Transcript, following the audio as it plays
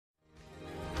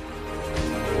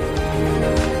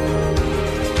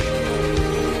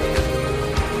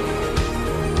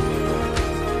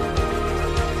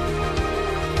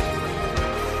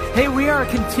are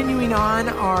continuing on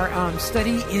our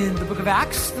study in the book of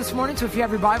Acts this morning. So if you have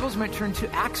your Bibles, you might turn to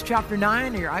Acts chapter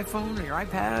 9, or your iPhone, or your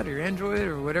iPad, or your Android,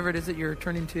 or whatever it is that you're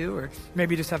turning to, or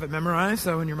maybe just have it memorized.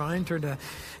 So in your mind, turn to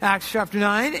Acts chapter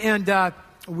 9, and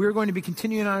we're going to be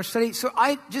continuing on our study. So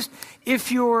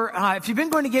if you've been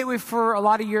going to Gateway for a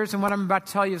lot of years, and what I'm about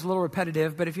to tell you is a little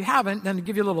repetitive, but if you haven't, then to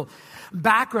give you a little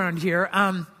background here.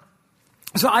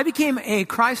 So I became a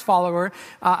Christ follower,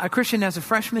 a Christian as a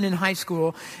freshman in high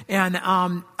school, and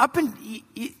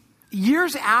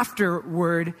years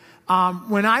afterward,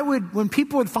 when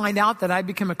people would find out that I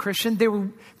became a Christian,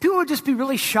 people would just be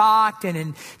really shocked and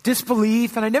in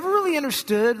disbelief, and I never really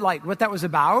understood what that was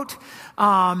about.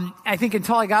 I think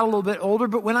until I got a little bit older,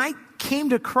 but when I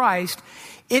came to Christ,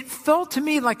 it felt to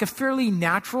me like a fairly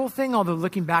natural thing, although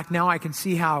looking back now I can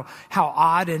see how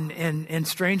odd and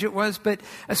strange it was. But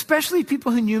especially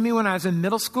people who knew me when I was in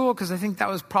middle school, because I think that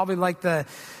was probably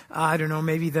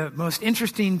maybe the most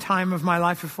interesting time of my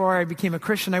life before I became a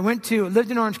Christian. I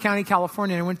lived in Orange County,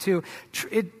 California, and I went to,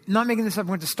 not making this up, I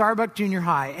went to Starbuck Junior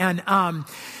High. And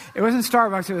it wasn't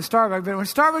Starbucks, it was Starbuck, but it was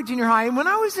Starbuck Junior High. And when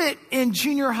I was in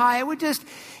junior high,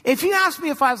 if you asked me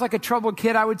if I was like a troubled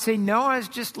kid, I would say no, I was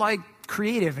just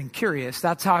creative and curious.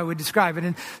 That's how I would describe it.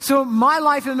 And so my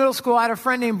life in middle school, I had a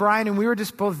friend named Brian, and we were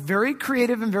just both very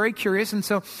creative and very curious. And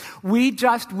so we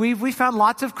found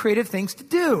lots of creative things to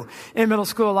do in middle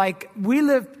school. We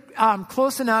lived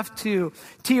close enough to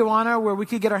Tijuana where we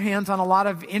could get our hands on a lot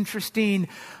of interesting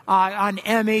on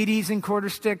M80s and quarter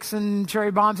sticks and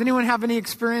cherry bombs. Anyone have any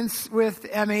experience with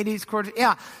M80s, quarter?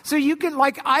 Yeah. So you can,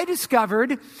 I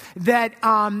discovered that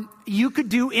you could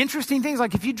do interesting things.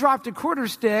 If you dropped a quarter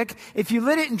stick, if you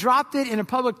lit it and dropped it in a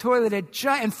public toilet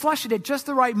and flushed it at just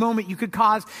the right moment, you could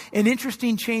cause an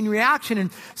interesting chain reaction.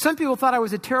 And some people thought I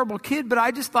was a terrible kid, but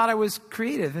I just thought I was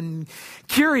creative and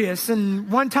curious. And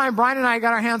one time, Brian and I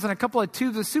got our hands on a couple of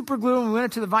tubes of super glue, and we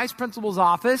went to the vice principal's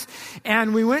office,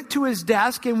 and we went to his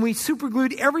desk, and we super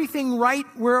glued everything right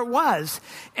where it was.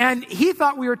 And he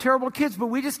thought we were terrible kids, but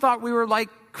we just thought we were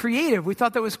creative. We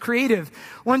thought that was creative.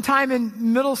 One time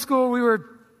in middle school, we were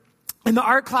in the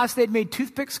art class, they'd made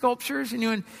toothpick sculptures.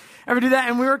 Anyone ever do that?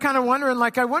 And we were kind of wondering,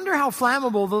 I wonder how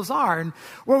flammable those are. And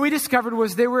what we discovered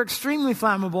was they were extremely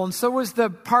flammable, and so was the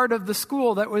part of the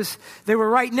school they were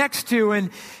right next to.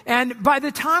 And by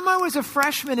the time I was a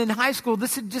freshman in high school,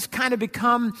 this had just kind of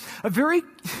become a very,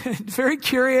 very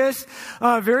curious,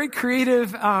 very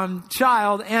creative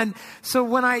child. And so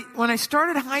when I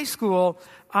started high school,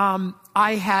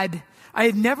 I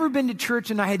had never been to church,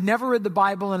 and I had never read the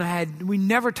Bible, and we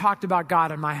never talked about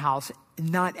God in my house.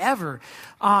 Not ever.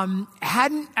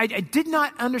 I did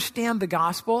not understand the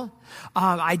gospel.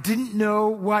 I didn't know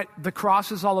what the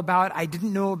cross was all about. I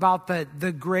didn't know about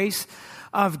the grace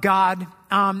of God.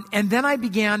 And then I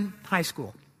began high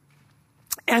school.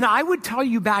 And I would tell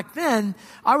you back then,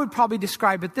 I would probably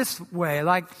describe it this way.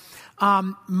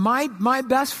 My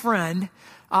best friend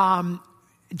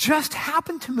just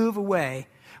happened to move away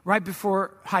right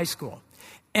before high school.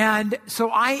 And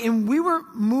so we were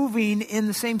moving in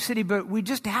the same city, but we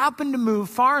just happened to move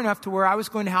far enough to where I was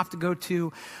going to have to go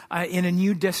to in a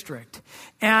new district.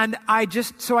 And I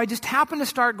just happened to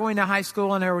start going to high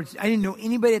school, and I didn't know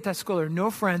anybody at that school. There were no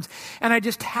friends. And I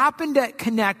just happened to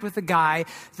connect with a guy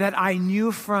that I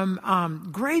knew from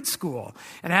grade school.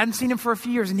 And I hadn't seen him for a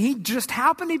few years. And he just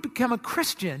happened to become a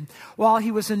Christian while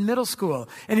he was in middle school.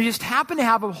 And he just happened to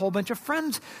have a whole bunch of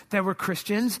friends that were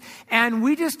Christians. And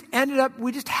we just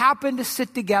happened to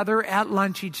sit together at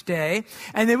lunch each day.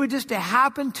 And they would just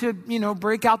happen to,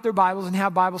 break out their Bibles and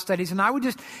have Bible studies. And I would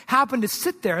just happen to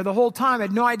sit there the whole time. I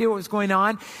had no idea what was going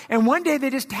on. And one day they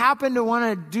just happened to want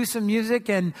to do some music,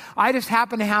 and I just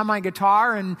happened to have my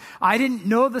guitar, and I didn't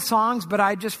know the songs, but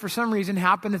I just for some reason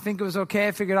happened to think it was okay.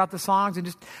 I figured out the songs and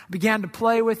just began to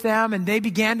play with them, and they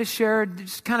began to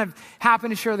just kind of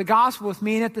happened to share the gospel with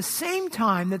me. And at the same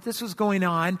time that this was going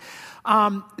on,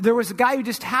 there was a guy who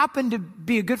just happened to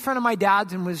be a good friend of my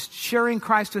dad's and was sharing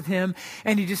Christ with him.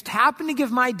 And he just happened to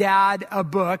give my dad a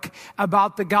book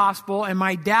about the gospel. And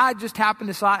my dad just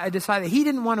happened to decide that he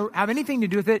didn't want to have anything to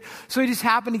do with it. So he just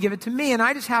happened to give it to me. And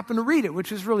I just happened to read it, which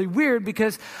was really weird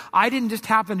because I didn't just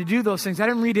happen to do those things. I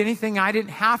didn't read anything I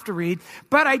didn't have to read,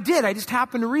 but I did. I just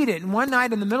happened to read it. And one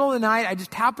night in the middle of the night, I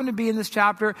just happened to be in this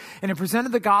chapter, and it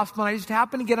presented the gospel. And I just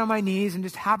happened to get on my knees and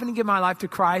just happened to give my life to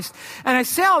Christ. And I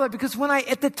say all that because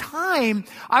at the time,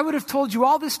 I would have told you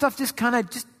all this stuff just kind of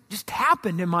just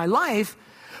happened in my life.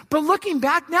 But looking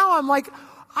back now, I'm like,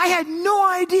 I had no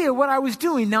idea what I was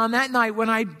doing. Now, on that night, when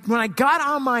I got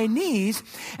on my knees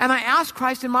and I asked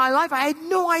Christ in my life, I had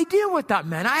no idea what that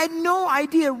meant. I had no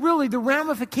idea, really, the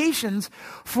ramifications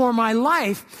for my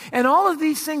life. And all of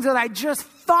these things that I just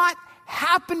thought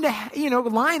happened to,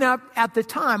 line up at the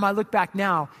time. I look back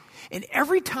now, and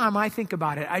every time I think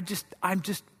about it, I'm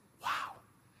just, wow.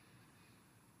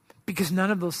 Because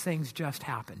none of those things just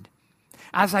happened.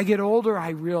 As I get older,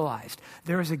 I realized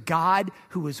there is a God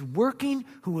who is working,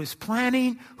 who is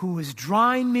planning, who is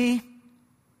drawing me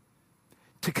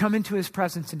to come into his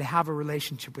presence and to have a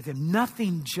relationship with him.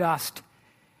 Nothing just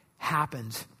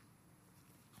happens.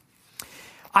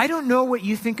 I don't know what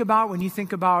you think about when you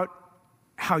think about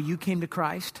how you came to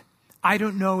Christ. I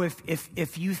don't know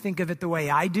if you think of it the way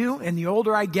I do. And the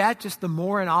older I get, just the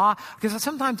more in awe. Because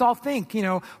sometimes I'll think,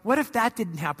 what if that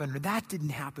didn't happen or that didn't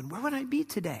happen? Where would I be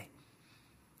today?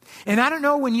 And I don't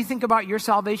know, when you think about your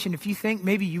salvation, if you think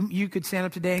maybe you could stand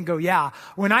up today and go, yeah,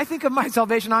 when I think of my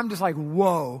salvation, I'm just like,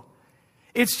 whoa,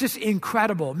 it's just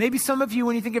incredible. Maybe some of you,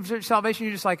 when you think of your salvation,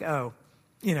 you're just like, oh,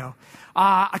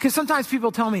 because sometimes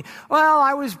people tell me, well,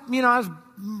 I was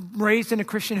raised in a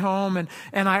Christian home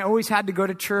and I always had to go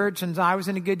to church and I was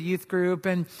in a good youth group.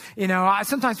 And,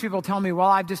 sometimes people tell me, well,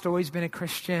 I've just always been a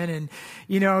Christian and,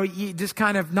 you just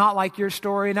kind of not like your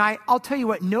story. And I'll tell you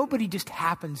what, nobody just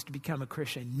happens to become a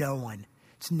Christian. No one.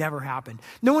 It's never happened.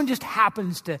 No one just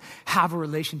happens to have a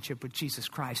relationship with Jesus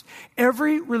Christ.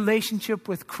 Every relationship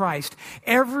with Christ,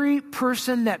 every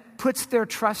person that puts their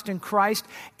trust in Christ,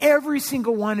 every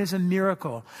single one is a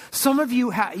miracle. Some of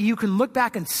you, you can look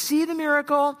back and see the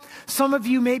miracle. Some of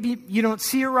you, maybe you don't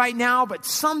see it right now, but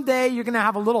someday you're going to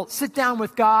have a little sit down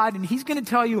with God and he's going to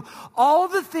tell you all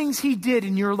the things he did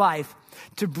in your life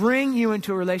to bring you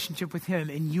into a relationship with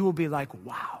him, and you will be like,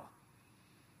 wow.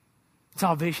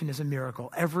 Salvation is a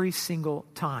miracle every single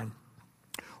time.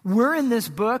 We're in this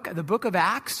book, the book of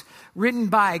Acts, written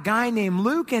by a guy named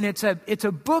Luke, and it's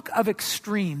a book of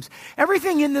extremes.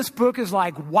 Everything in this book is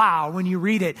like, wow, when you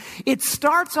read it. It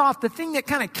starts off, the thing that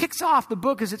kind of kicks off the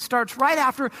book is it starts right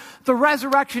after the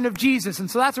resurrection of Jesus.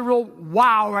 And so that's a real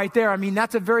wow right there. I mean,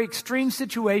 that's a very extreme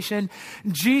situation.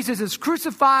 Jesus is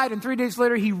crucified, and 3 days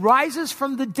later he rises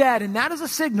from the dead. And that is a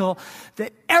signal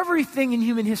that everything in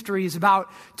human history is about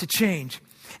to change.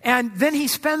 And then he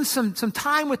spends some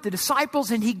time with the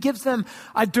disciples and he gives them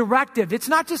a directive. It's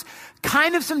not just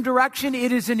kind of some direction.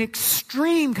 It is an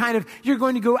extreme kind of, you're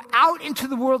going to go out into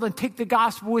the world and take the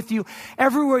gospel with you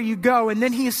everywhere you go. And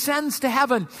then he ascends to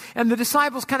heaven and the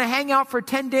disciples kind of hang out for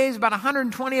 10 days, about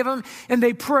 120 of them, and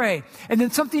they pray. And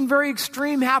then something very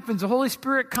extreme happens. The Holy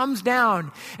Spirit comes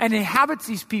down and inhabits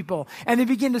these people. And they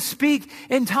begin to speak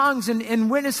in tongues and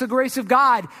witness the grace of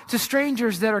God to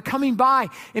strangers that are coming by.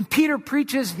 And Peter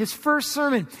preaches his first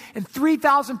sermon, and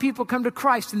 3,000 people come to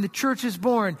Christ, and the church is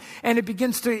born, and it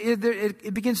begins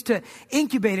to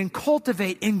incubate and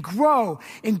cultivate and grow,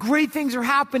 and great things are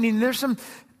happening. There's some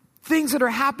things that are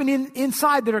happening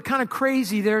inside that are kind of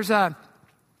crazy. There's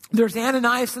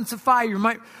Ananias and Sapphira. You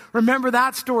might remember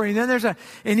that story. And then there's an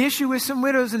issue with some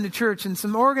widows in the church and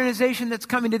some organization that's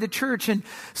coming to the church. And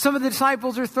some of the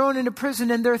disciples are thrown into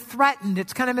prison and they're threatened.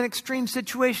 It's kind of an extreme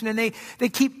situation. And they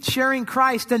keep sharing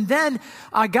Christ. And then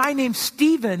a guy named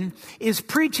Stephen is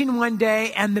preaching one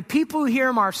day. And the people who hear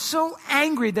him are so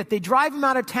angry that they drive him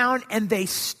out of town and they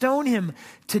stone him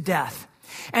to death.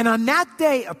 And on that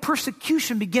day, a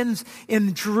persecution begins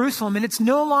in Jerusalem, and it's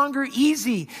no longer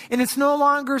easy, and it's no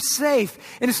longer safe,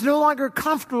 and it's no longer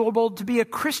comfortable to be a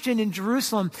Christian in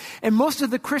Jerusalem. And most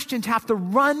of the Christians have to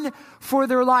run for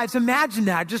their lives. Imagine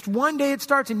that. Just one day it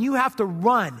starts, and you have to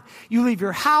run. You leave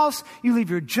your house, you leave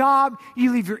your job,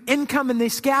 you leave your income, and they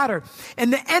scatter.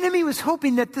 And the enemy was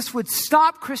hoping that this would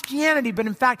stop Christianity, but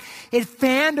in fact, it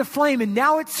fanned a flame, and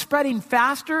now it's spreading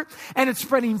faster, and it's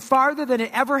spreading farther than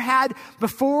it ever had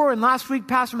before. And last week,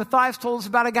 Pastor Matthias told us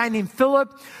about a guy named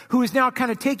Philip who is now kind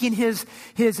of taking his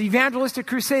evangelistic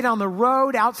crusade on the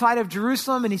road outside of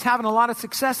Jerusalem, and he's having a lot of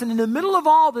success. And in the middle of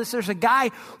all this, there's a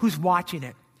guy who's watching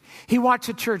it. He watched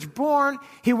the church born,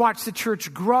 he watched the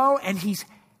church grow, and he's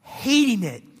hating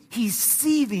it. He's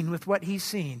seething with what he's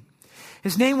seen.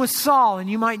 His name was Saul, and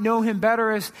you might know him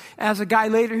better as a guy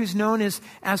later who's known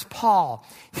as Paul.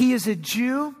 He is a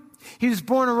Jew. He was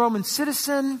born a Roman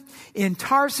citizen in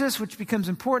Tarsus, which becomes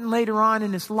important later on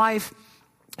in his life.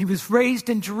 He was raised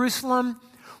in Jerusalem.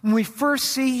 When we first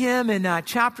see him in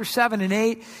chapter 7 and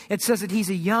 8, it says that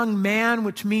he's a young man,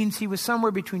 which means he was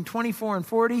somewhere between 24 and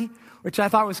 40, which I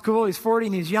thought was cool. He's 40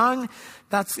 and he's young.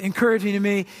 That's encouraging to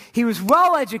me. He was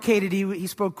well educated. He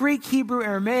spoke Greek, Hebrew,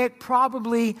 Aramaic,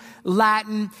 probably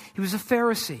Latin. He was a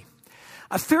Pharisee.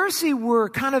 A Pharisee were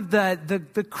kind of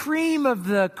the cream of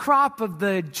the crop of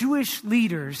the Jewish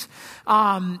leaders.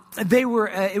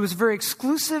 It was a very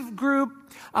exclusive group,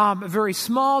 a very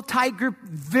small, tight group,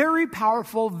 very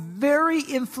powerful, very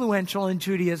influential in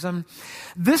Judaism.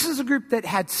 This is a group that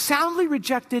had soundly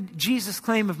rejected Jesus'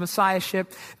 claim of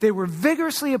messiahship. They were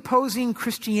vigorously opposing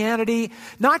Christianity,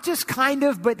 not just kind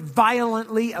of, but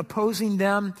violently opposing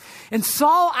them. And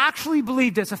Saul actually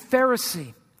believed, as a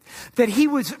Pharisee, that he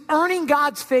was earning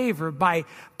God's favor by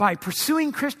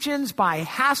pursuing Christians, by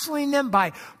hassling them,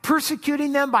 by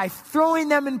persecuting them, by throwing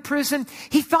them in prison.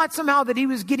 He thought somehow that he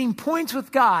was getting points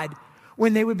with God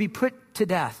when they would be put to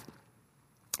death.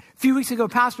 A few weeks ago,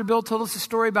 Pastor Bill told us a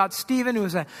story about Stephen, who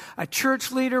was a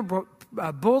church leader,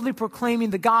 boldly proclaiming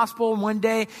the gospel one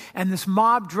day, and this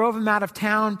mob drove him out of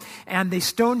town, and they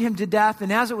stoned him to death.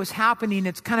 And as it was happening,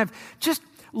 it's kind of just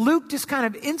Luke just kind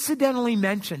of incidentally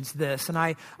mentions this, and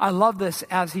I love this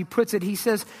as he puts it. He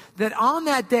says that on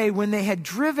that day when they had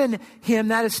driven him,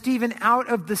 that is Stephen, out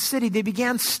of the city, they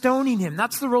began stoning him.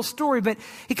 That's the real story, but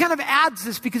he kind of adds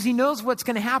this because he knows what's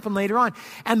going to happen later on.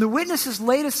 And the witnesses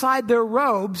laid aside their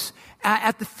robes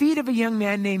at the feet of a young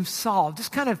man named Saul.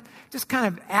 Just kind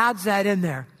of adds that in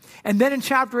there. And then in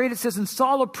chapter 8 it says, and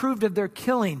Saul approved of their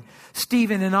killing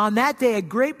Stephen. And on that day a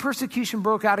great persecution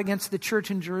broke out against the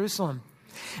church in Jerusalem.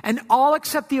 And all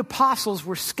except the apostles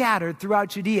were scattered throughout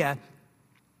Judea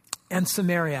and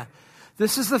Samaria.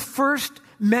 This is the first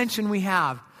mention we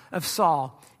have of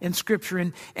Saul in Scripture.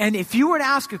 And if you were to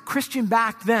ask a Christian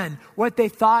back then what they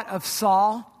thought of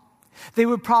Saul, they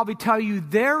would probably tell you,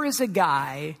 there is a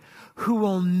guy who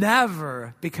will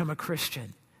never become a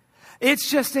Christian. It's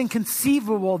just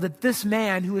inconceivable that this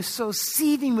man, who is so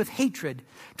seething with hatred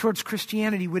towards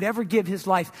Christianity, would ever give his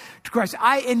life to Christ.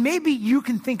 And maybe you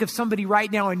can think of somebody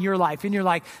right now in your life, and you're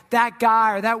like, that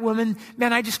guy or that woman,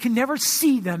 man, I just can never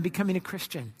see them becoming a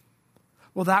Christian.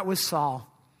 Well, that was Saul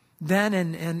then,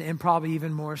 and probably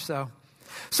even more so.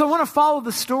 So I want to follow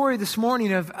the story this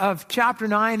morning of chapter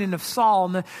 9 and of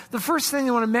Saul. And the first thing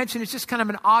I want to mention is just kind of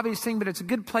an obvious thing, but it's a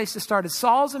good place to start. Is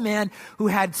Saul's a man who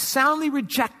had soundly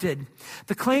rejected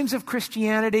the claims of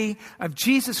Christianity, of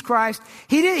Jesus Christ.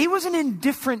 He wasn't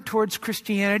indifferent towards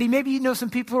Christianity. Maybe you know some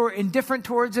people who are indifferent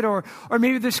towards it, or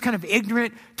maybe they're just kind of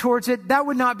ignorant towards it. That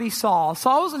would not be Saul.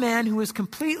 Saul was a man who was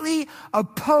completely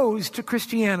opposed to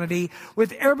Christianity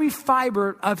with every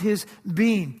fiber of his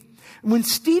being. When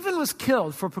Stephen was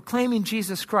killed for proclaiming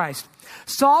Jesus Christ,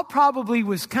 Saul probably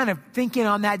was kind of thinking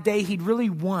on that day he'd really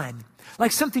won.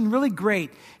 Like something really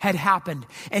great had happened.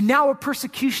 And now a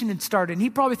persecution had started. And he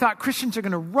probably thought Christians are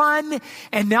going to run,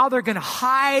 and now they're going to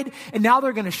hide, and now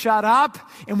they're going to shut up,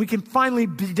 and we can finally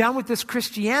be done with this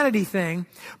Christianity thing.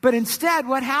 But instead,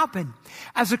 what happened?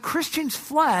 As the Christians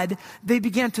fled, they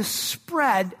began to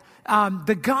spread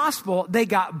the gospel. They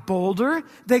got bolder,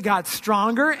 they got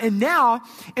stronger, and now,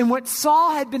 in what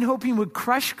Saul had been hoping would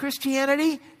crush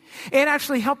Christianity, it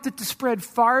actually helped it to spread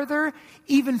farther,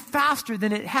 even faster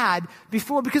than it had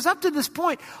before. Because up to this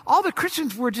point, all the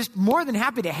Christians were just more than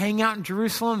happy to hang out in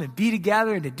Jerusalem and be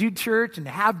together and to do church and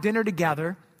to have dinner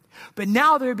together. But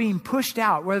now they're being pushed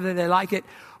out, whether they like it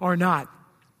or not.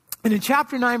 And in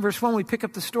chapter 9, verse 1, we pick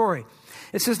up the story.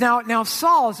 It says, now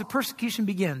Saul, as the persecution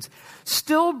begins,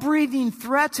 still breathing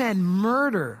threats and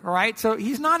murder, all right? So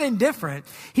he's not indifferent.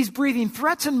 He's breathing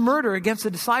threats and murder against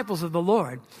the disciples of the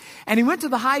Lord. And he went to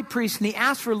the high priest and he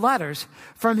asked for letters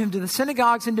from him to the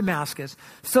synagogues in Damascus,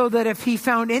 so that if he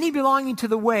found any belonging to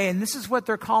the way, and this is what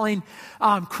they're calling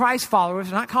Christ followers,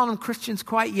 they're not calling them Christians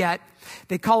quite yet,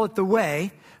 they call it the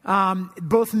way,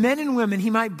 both men and women, he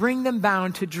might bring them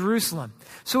bound to Jerusalem.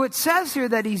 So it says here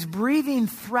that he's breathing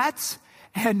threats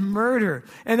and murder.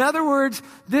 In other words,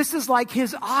 this is like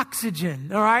his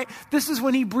oxygen, all right? This is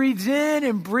when he breathes in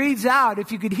and breathes out.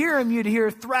 If you could hear him, you'd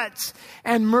hear threats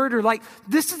and murder. Like,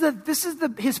 this is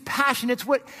his passion. It's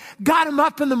what got him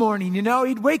up in the morning, you know?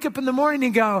 He'd wake up in the morning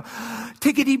and go,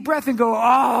 take a deep breath and go,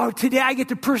 oh, today I get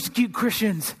to persecute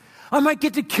Christians. I might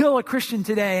get to kill a Christian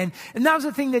today. And that was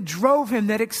the thing that drove him,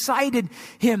 that excited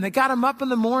him, that got him up in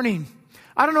the morning.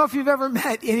 I don't know if you've ever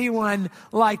met anyone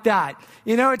like that.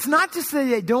 You know, it's not just that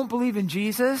they don't believe in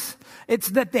Jesus. It's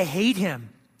that they hate him.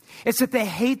 It's that they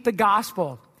hate the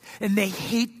gospel and they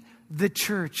hate the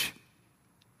church.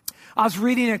 I was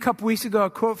reading a couple weeks ago a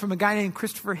quote from a guy named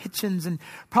Christopher Hitchens, and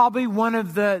probably one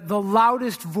of the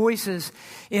loudest voices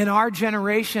in our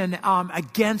generation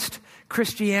against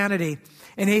Christianity,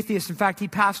 an atheist. In fact, he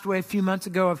passed away a few months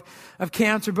ago of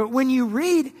cancer. But when you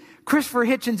read Christopher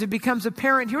Hitchens, it becomes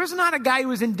apparent here was not a guy who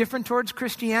was indifferent towards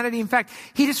Christianity. In fact,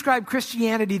 he described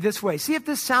Christianity this way. See if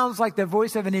this sounds like the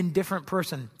voice of an indifferent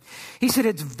person. He said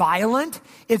it's violent,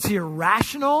 it's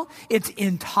irrational, it's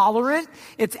intolerant,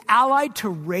 it's allied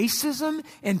to racism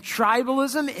and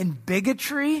tribalism and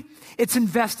bigotry. It's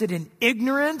invested in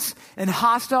ignorance and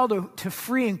hostile to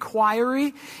free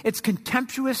inquiry. It's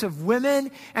contemptuous of women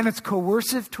and it's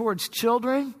coercive towards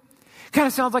children. Kind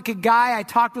of sounds like a guy I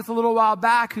talked with a little while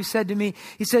back who said to me,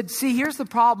 he said, see, here's the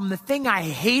problem. The thing I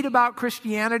hate about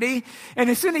Christianity, and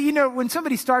as soon as, when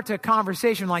somebody starts a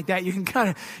conversation like that, you can kind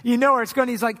of, where it's going.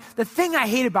 He's like, the thing I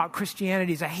hate about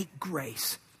Christianity is I hate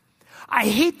grace. I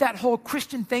hate that whole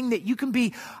Christian thing that you can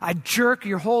be a jerk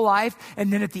your whole life,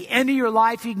 and then at the end of your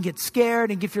life, you can get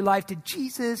scared and give your life to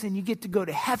Jesus, and you get to go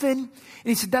to heaven. And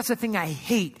he said, that's the thing I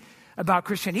hate about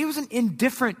Christianity. He wasn't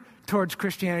indifferent towards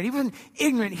Christianity. He wasn't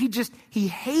ignorant. He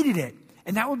hated it.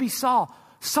 And that would be Saul.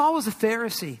 Saul was a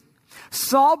Pharisee.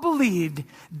 Saul believed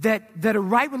that a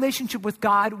right relationship with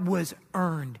God was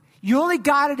earned. You only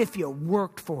got it if you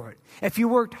worked for it, if you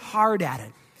worked hard at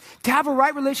it. To have a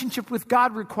right relationship with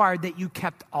God required that you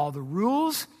kept all the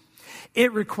rules.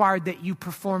 It required that you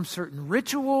performed certain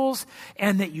rituals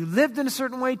and that you lived in a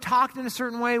certain way, talked in a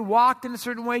certain way, walked in a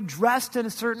certain way, dressed in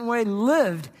a certain way,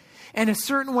 lived in a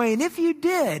certain way. And if you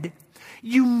did,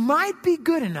 you might be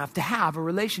good enough to have a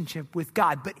relationship with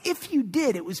God. But if you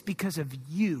did, it was because of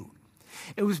you.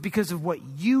 It was because of what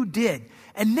you did.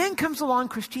 And then comes along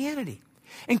Christianity.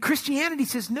 And Christianity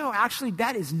says, no, actually,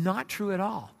 that is not true at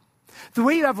all. The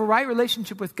way you have a right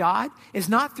relationship with God is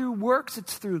not through works,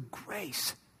 it's through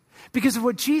grace. Because of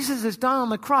what Jesus has done on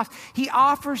the cross, he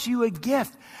offers you a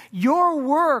gift. Your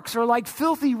works are like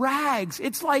filthy rags.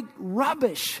 It's like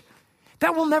rubbish.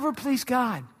 That will never please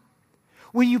God.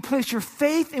 When you place your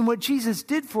faith in what Jesus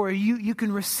did for you, you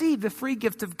can receive the free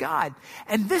gift of God.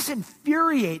 And this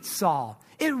infuriates Saul.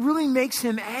 It really makes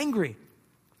him angry.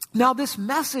 Now, this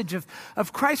message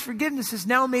of Christ's forgiveness has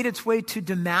now made its way to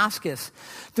Damascus.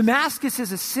 Damascus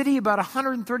is a city about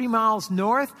 130 miles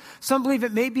north. Some believe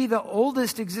it may be the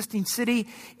oldest existing city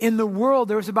in the world.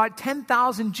 There was about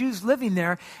 10,000 Jews living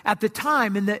there at the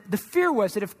time. And the fear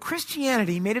was that if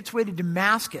Christianity made its way to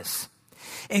Damascus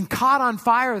and caught on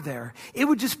fire there, it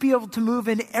would just be able to move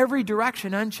in every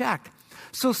direction unchecked.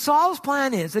 So Saul's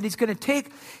plan is that he's going to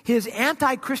take his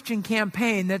anti-Christian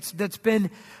campaign that's been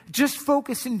just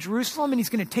focused in Jerusalem, and he's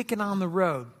going to take it on the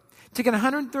road. Take it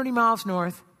 130 miles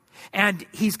north, and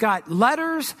he's got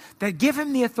letters that give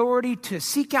him the authority to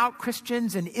seek out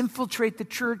Christians and infiltrate the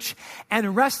church and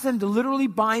arrest them, to literally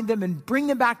bind them and bring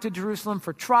them back to Jerusalem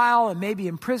for trial and maybe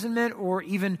imprisonment or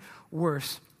even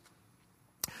worse.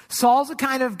 Saul's the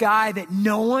kind of guy that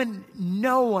no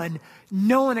one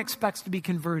expects to be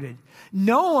converted.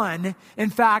 No one, in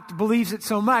fact, believes it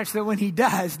so much that when he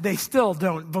does, they still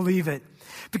don't believe it.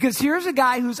 Because here's a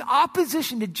guy whose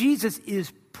opposition to Jesus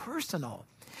is personal.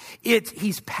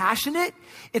 He's passionate.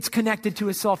 It's connected to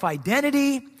his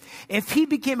self-identity. If he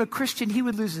became a Christian, he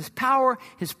would lose his power,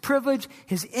 his privilege,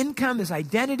 his income, his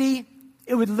identity.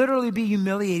 It would literally be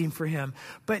humiliating for him.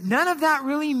 But none of that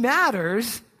really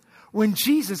matters when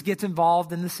Jesus gets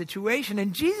involved in the situation.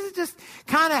 And Jesus just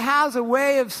kind of has a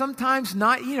way of sometimes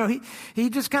not, he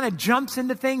just kind of jumps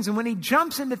into things. And when he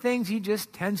jumps into things, he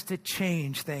just tends to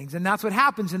change things. And that's what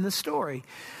happens in the story.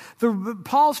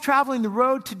 Paul's traveling the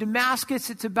road to Damascus.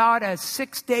 It's about a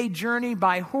 6-day journey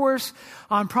by horse.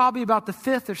 On probably about the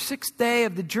 5th or 6th day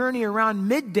of the journey, around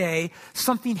midday,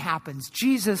 something happens.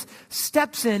 Jesus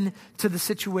steps in to the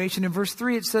situation. In verse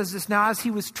 3, it says this: now, as he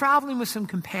was traveling with some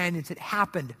companions, it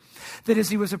happened that as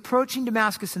he was approaching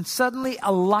Damascus, and suddenly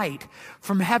a light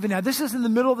from heaven. Now, this is in the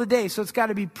middle of the day, so it's got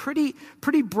to be pretty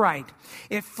bright.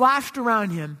 It flashed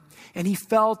around him, and he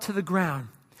fell to the ground.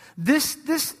 This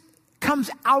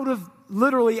comes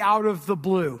literally out of the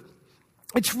blue.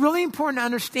 It's really important to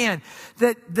understand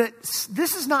that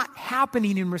this is not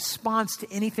happening in response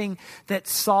to anything that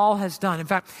Saul has done. In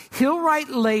fact, he'll write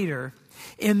later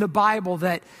in the Bible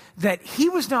that he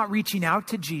was not reaching out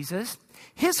to Jesus.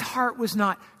 His heart was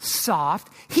not soft.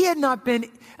 He had not been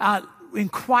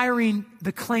inquiring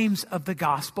the claims of the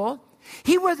gospel.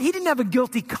 He didn't have a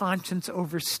guilty conscience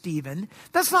over Stephen.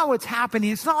 That's not what's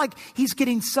happening. It's not like he's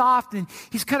getting soft and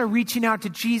he's kind of reaching out to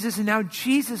Jesus, and now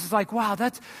Jesus is like, wow,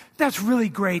 that's really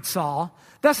great, Saul.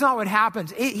 That's not what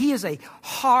happens. He is a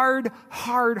hard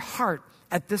heart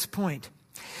at this point.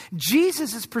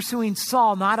 Jesus is pursuing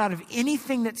Saul not out of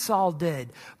anything that Saul did,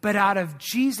 but out of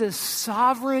Jesus'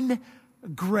 sovereign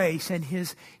grace and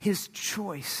his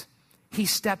choice. He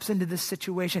steps into this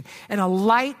situation, and a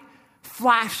light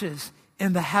flashes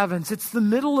in the heavens. It's the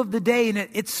middle of the day, and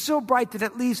it's so bright that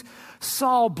it leaves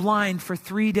Saul blind for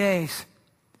 3 days.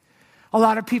 A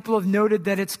lot of people have noted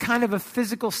that it's kind of a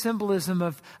physical symbolism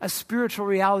of a spiritual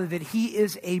reality, that he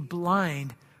is a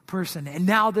blind person. And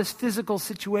now this physical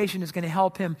situation is going to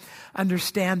help him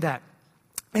understand that.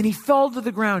 And he fell to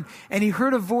the ground, and he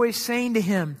heard a voice saying to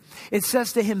him, it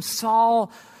says to him,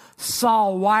 Saul,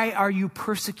 Saul, why are you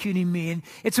persecuting me? And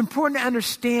it's important to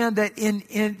understand that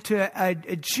to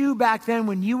a Jew back then,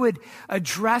 when you would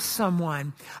address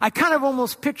someone, I kind of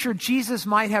almost picture Jesus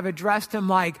might have addressed him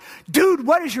like, dude,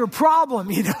 what is your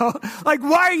problem? You know, like,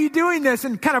 why are you doing this?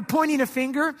 And kind of pointing a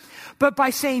finger. But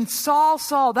by saying, Saul,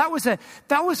 Saul, that was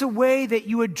a way that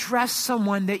you address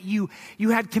someone that you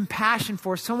had compassion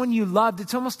for, someone you loved.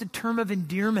 It's almost a term of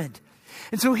endearment.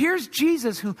 And so here's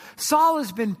Jesus, who Saul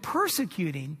has been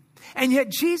persecuting. And yet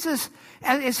Jesus,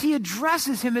 as he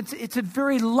addresses him, it's a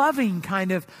very loving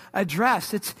kind of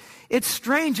address. It's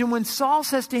strange. And when Saul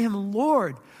says to him,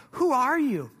 Lord, who are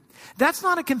you? That's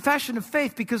not a confession of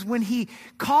faith, because when he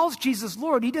calls Jesus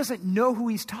Lord, he doesn't know who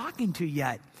he's talking to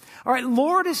yet. All right,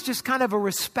 Lord is just kind of a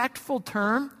respectful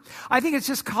term. I think it's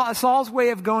just Saul's way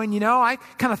of going, I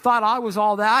kind of thought I was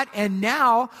all that, and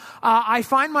now I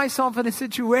find myself in a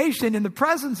situation in the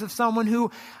presence of someone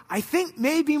who I think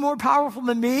may be more powerful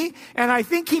than me, and I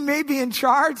think he may be in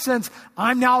charge, since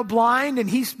I'm now blind and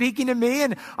he's speaking to me.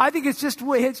 And I think it's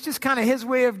just kind of his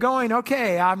way of going,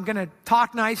 okay, I'm going to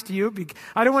talk nice to you.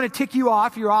 I don't want to tick you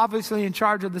off. You're obviously in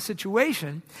charge of the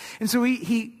situation. And so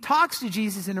he talks to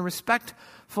Jesus in a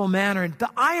respectful manner. And the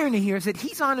irony here is that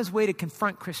he's on his way to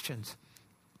confront Christians.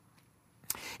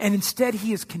 And instead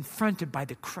he is confronted by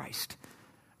the Christ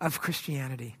of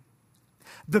Christianity.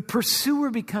 The pursuer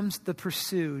becomes the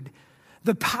pursued.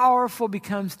 The powerful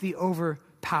becomes the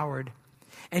overpowered.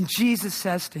 And Jesus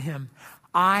says to him,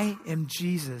 I am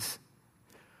Jesus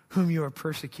whom you are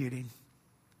persecuting.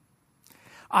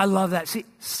 I love that. See,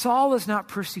 Saul is not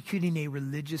persecuting a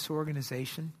religious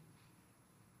organization.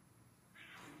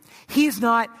 He's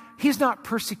not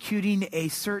persecuting a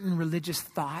certain religious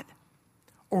thought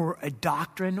or a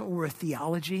doctrine or a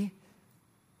theology.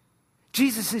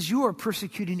 Jesus says you are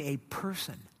persecuting a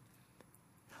person.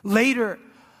 Later,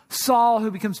 Saul,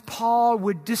 who becomes Paul,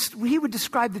 would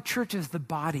describe the church as the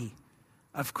body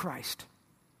of Christ.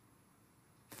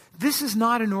 This is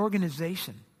not an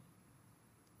organization.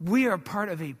 We are part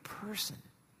of a person.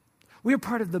 We are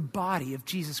part of the body of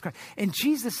Jesus Christ. And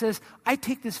Jesus says, I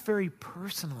take this very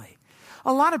personally.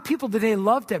 A lot of people today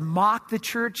love to mock the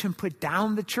church and put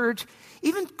down the church.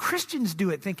 Even Christians do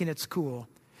it thinking it's cool.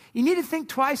 You need to think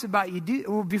twice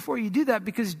before you do that,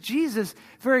 because Jesus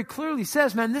very clearly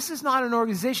says, man, this is not an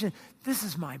organization. This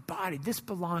is my body. This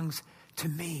belongs to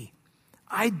me.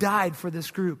 I died for this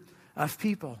group of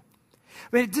people.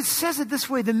 But it just says it this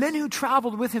way. The men who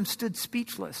traveled with him stood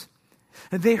speechless.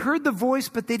 They heard the voice,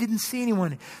 but they didn't see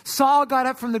anyone. Saul got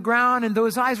up from the ground, and though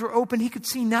his eyes were open, he could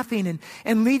see nothing.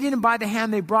 And leading him by the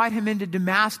hand, they brought him into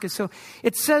Damascus. So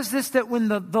it says this, that when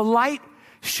the light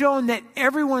shone, that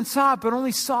everyone saw it, but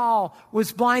only Saul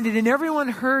was blinded. And everyone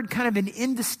heard kind of an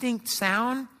indistinct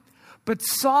sound. But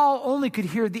Saul only could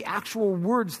hear the actual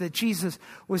words that Jesus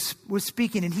was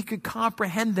speaking, and he could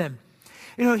comprehend them.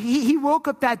 He woke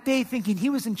up that day thinking he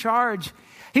was in charge.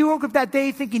 He woke up that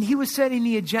day thinking he was setting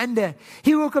the agenda.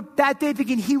 He woke up that day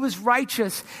thinking he was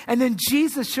righteous. And then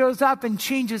Jesus shows up and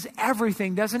changes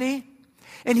everything, doesn't he?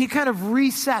 And he kind of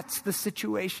resets the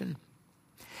situation.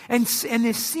 And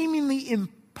this seemingly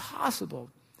impossible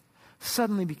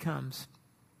suddenly becomes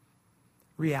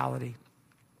reality.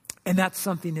 And that's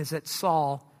something is that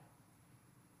Saul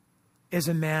is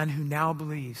a man who now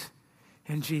believes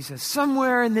in Jesus.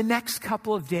 Somewhere in the next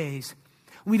couple of days,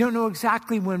 we don't know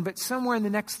exactly when, but somewhere in the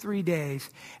next 3 days,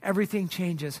 everything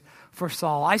changes for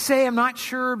Saul. I say I'm not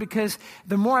sure, because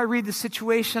the more I read the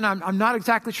situation, I'm not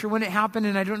exactly sure when it happened,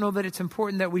 and I don't know that it's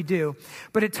important that we do.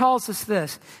 But it tells us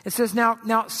this. It says,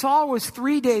 now Saul was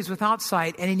 3 days without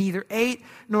sight, and he neither ate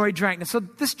nor he drank. And so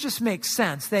this just makes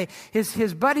sense.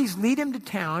 His buddies lead him to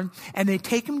town, and they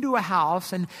take him to a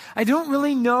house, and I don't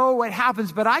really know what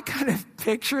happens, but I kind of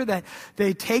picture that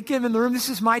they take him in the room. This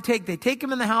is my take. They take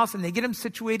him in the house, and they get him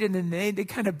situated, and then they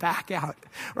kind of back out,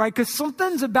 right? Because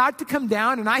something's about to come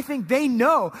down, and I think they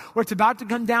know what's about to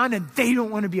come down, and they don't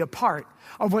want to be a part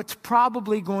of what's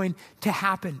probably going to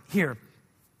happen here.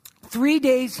 3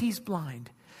 days he's blind.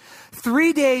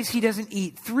 3 days he doesn't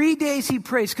eat. 3 days he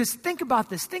prays. Because think about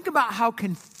this. Think about how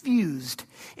confused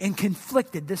and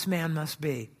conflicted this man must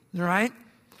be. All right?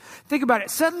 Think about it.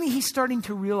 Suddenly he's starting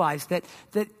to realize that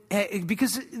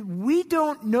because we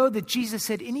don't know that Jesus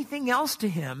said anything else to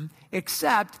him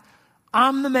except,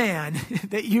 I'm the man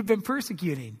that you've been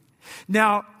persecuting.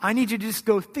 Now, I need you to just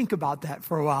go think about that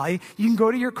for a while. You can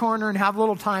go to your corner and have a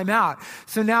little time out.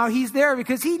 So now he's there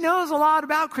because he knows a lot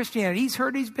about Christianity. He's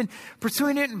heard he's been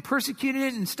pursuing it and persecuting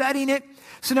it and studying it.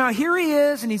 So now here he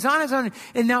is, and he's on his own.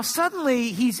 And now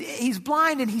suddenly he's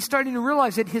blind, and he's starting to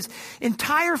realize that his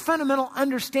entire fundamental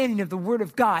understanding of the Word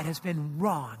of God has been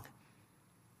wrong.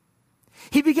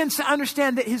 He begins to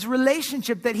understand that his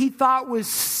relationship that he thought was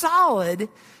solid,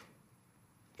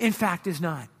 in fact, is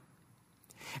not.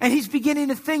 And he's beginning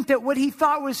to think that what he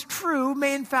thought was true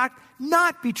may in fact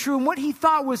not be true. And what he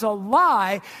thought was a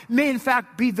lie may in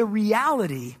fact be the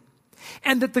reality.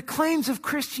 And that the claims of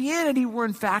Christianity were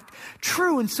in fact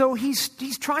true. And so he's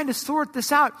trying to sort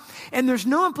this out. And there's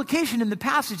no implication in the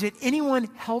passage that anyone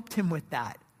helped him with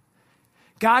that.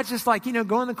 God's just like,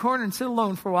 go in the corner and sit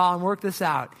alone for a while and work this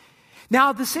out. Now,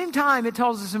 at the same time, it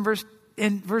tells us in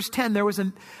verse 10, there was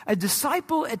a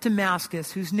disciple at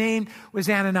Damascus whose name was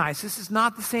Ananias. This is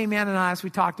not the same Ananias we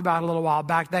talked about a little while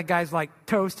back. That guy's like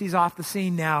toast. He's off the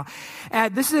scene now.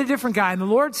 This is a different guy. And the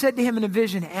Lord said to him in a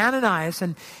vision, Ananias,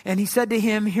 and he said to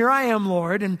him, here I am,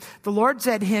 Lord. And the Lord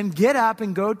said to him, get up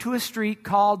and go to a street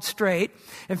called Straight.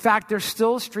 In fact, there's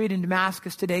still a street in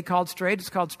Damascus today called Straight. It's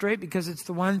called Straight because it's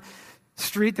the one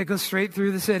street that goes straight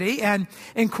through the city. And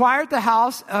inquire at the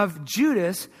house of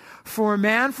Judas for a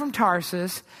man from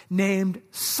Tarsus named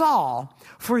Saul,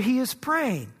 for he is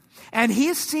praying. And he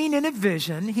has seen in a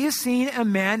vision, he has seen a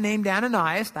man named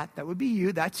Ananias, that would be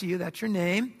you, that's your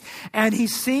name. And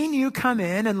he's seen you come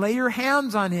in and lay your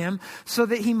hands on him so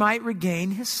that he might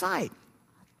regain his sight.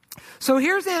 So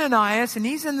here's Ananias, and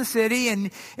he's in the city,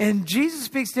 and Jesus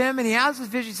speaks to him, and he has this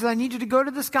vision. He says, I need you to go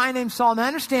to this guy named Saul. Now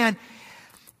understand,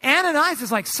 Ananias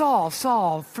is like, Saul,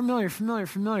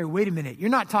 familiar. Wait a minute. You're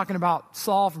not talking about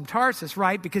Saul from Tarsus,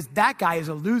 right? Because that guy is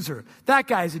a loser. That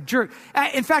guy is a jerk.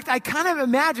 In fact, I kind of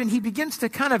imagine he begins to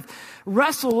kind of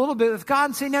wrestle a little bit with God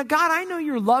and say, now, God, I know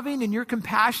you're loving and you're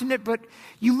compassionate, but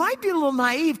you might be a little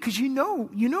naive because you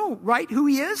know, right, who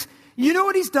he is? You know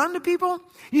what he's done to people?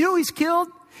 You know he's killed?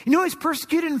 You know he's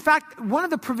persecuted? In fact, one of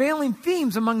the prevailing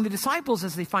themes among the disciples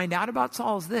as they find out about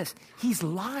Saul is this. He's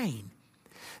lying.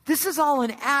 This is all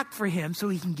an act for him so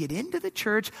he can get into the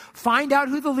church, find out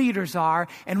who the leaders are,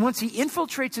 and once he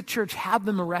infiltrates the church, have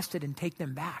them arrested and take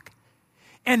them back.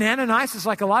 And Ananias is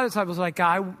like a lot of disciples, like,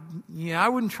 I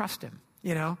wouldn't trust him,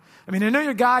 I mean, I know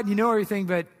you're God, you know everything,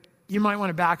 but you might want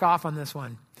to back off on this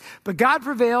one. But God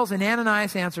prevails, and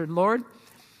Ananias answered, Lord,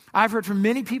 I've heard from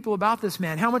many people about this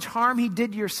man, how much harm he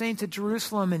did to your saints at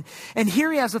Jerusalem, and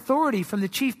here he has authority from the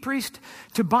chief priest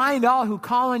to bind all who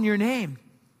call on your name.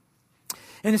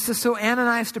 And it says, so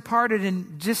Ananias departed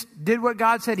and just did what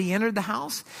God said. He entered the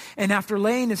house, and after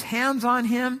laying his hands on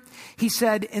him, he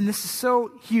said, and this is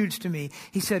so huge to me,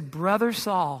 he said, Brother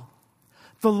Saul,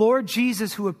 the Lord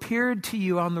Jesus who appeared to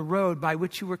you on the road by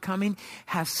which you were coming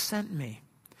has sent me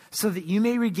so that you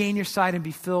may regain your sight and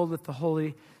be filled with the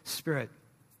Holy Spirit.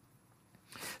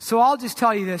 So I'll just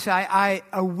tell you this. A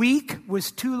week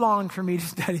was too long for me to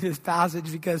study this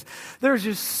passage because there's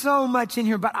just so much in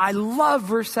here. But I love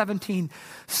verse 17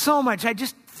 so much. I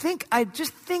just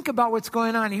think about what's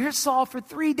going on. Here's Saul for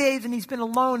 3 days, and he's been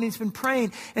alone, and he's been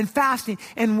praying and fasting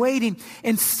and waiting.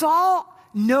 And Saul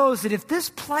knows that if this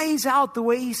plays out the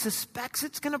way he suspects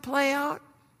it's going to play out,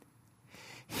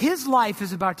 his life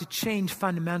is about to change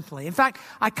fundamentally. In fact,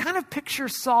 I kind of picture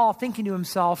Saul thinking to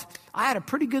himself, I had a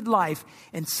pretty good life,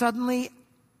 and suddenly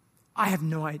I have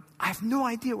no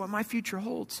idea what my future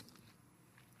holds.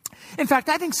 In fact,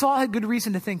 I think Saul had good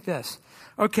reason to think this.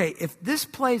 Okay, if this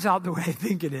plays out the way I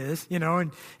think it is,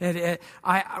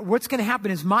 what's going to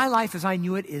happen is my life as I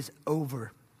knew it is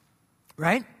over,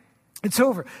 right? It's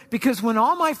over. Because when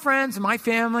all my friends and my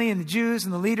family and the Jews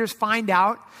and the leaders find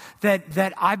out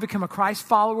that I've become a Christ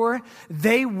follower,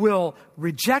 they will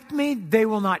reject me. They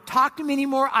will not talk to me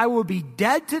anymore. I will be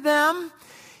dead to them.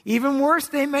 Even worse,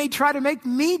 they may try to make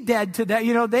me dead to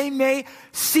them. They may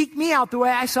seek me out the way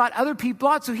I sought other people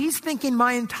out. So he's thinking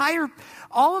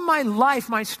all of my life,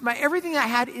 my everything I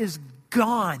had is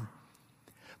gone.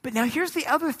 But now here's the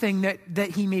other thing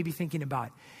that he may be thinking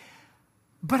about.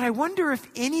 But I wonder if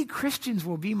any Christians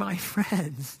will be my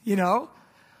friends,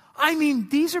 I mean,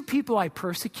 these are people I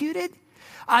persecuted.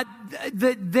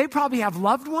 They probably have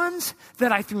loved ones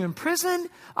that I threw in prison.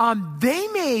 They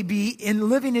may be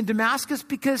living in Damascus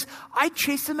because I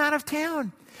chased them out of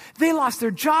town. They lost their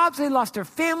jobs. They lost their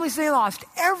families. They lost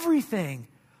everything.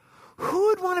 Who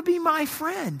would want to be my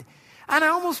friend? And I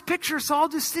almost picture Saul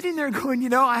just sitting there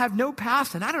going, I have no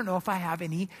past and I don't know if I have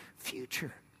any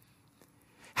future.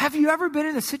 Have you ever been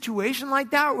in a situation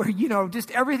like that where,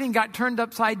 just everything got turned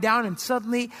upside down and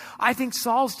suddenly I think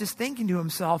Saul's just thinking to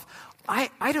himself,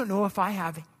 I don't know if I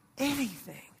have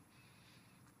anything.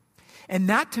 And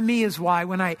that to me is why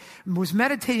when I was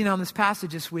meditating on this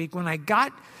passage this week, when I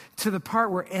got to the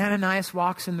part where Ananias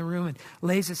walks in the room and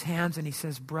lays his hands and he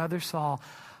says, Brother Saul,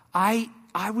 I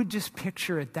would just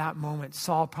picture at that moment,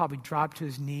 Saul probably dropped to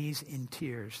his knees in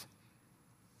tears.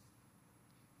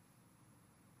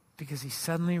 Because he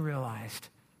suddenly realized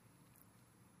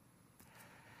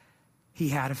he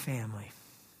had a family.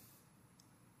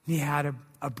 He had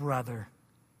a brother.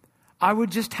 I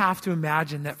would just have to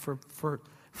imagine that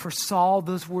for Saul,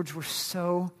 those words were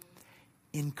so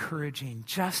encouraging.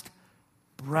 Just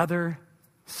Brother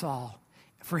Saul.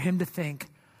 For him to think,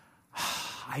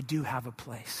 I do have a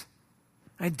place.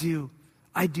 I do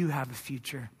have a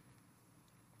future.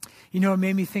 It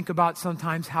made me think about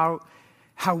sometimes how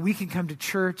we can come to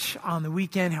church on the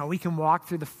weekend, how we can walk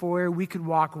through the foyer. We could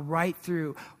walk right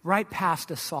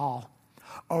past a Saul,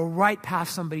 or right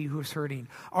past somebody who's hurting,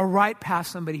 or right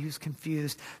past somebody who's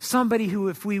confused, somebody who,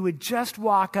 if we would just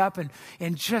walk up and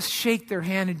just shake their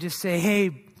hand and just say, hey,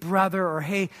 brother, or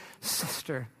hey,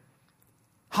 sister,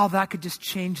 how that could just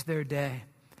change their day,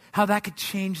 how that could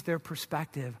change their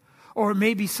perspective. Or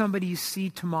maybe somebody you see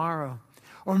tomorrow,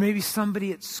 or maybe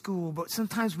somebody at school. But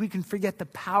sometimes we can forget the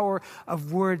power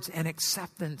of words and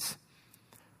acceptance.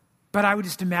 But I would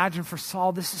just imagine for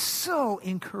Saul, this is so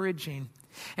encouraging.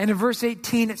 And in verse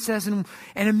 18, it says, and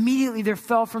immediately there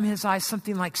fell from his eyes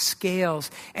something like scales,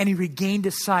 and he regained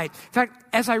his sight. In fact,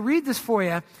 as I read this for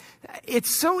you,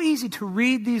 it's so easy to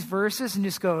read these verses and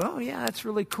just go, oh yeah, that's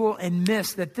really cool, and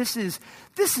miss that this is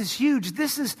huge.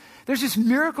 There's just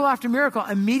miracle after miracle.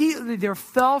 Immediately there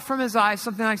fell from his eyes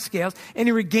something like scales, and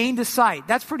he regained his sight.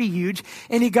 That's pretty huge.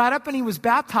 And he got up and he was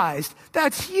baptized.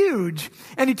 That's huge.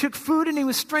 And he took food and he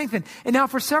was strengthened. And now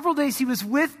for several days he was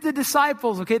with the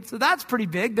disciples. Okay, so that's pretty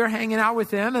big. They're hanging out with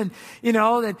him, and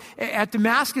at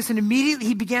Damascus, and immediately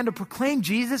he began to proclaim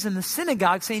Jesus in the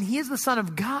synagogue, saying he is the Son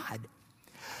of God.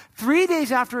 3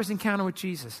 days after his encounter with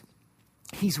Jesus,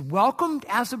 he's welcomed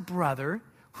as a brother,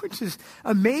 which is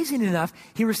amazing enough.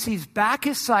 He receives back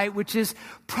his sight, which is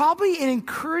probably an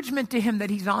encouragement to him that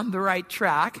he's on the right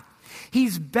track.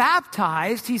 He's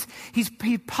baptized.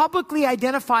 He publicly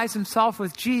identifies himself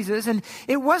with Jesus. And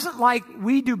it wasn't like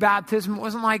we do baptism. It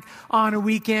wasn't like on a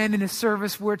weekend in a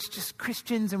service where it's just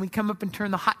Christians and we come up and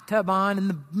turn the hot tub on and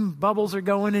the bubbles are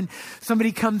going and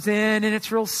somebody comes in and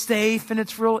it's real safe and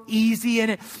it's real easy.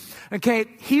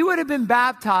 He would have been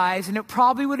baptized, and it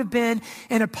probably would have been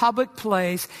in a public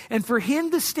place. And for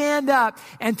him to stand up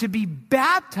and to be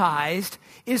baptized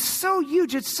is so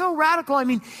huge. It's so radical. I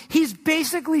mean, he's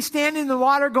basically standing in the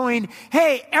water going,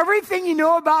 hey, everything you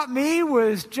know about me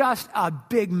was just a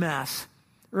big mess,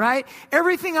 right?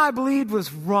 Everything I believed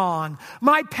was wrong.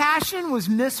 My passion was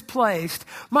misplaced.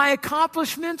 My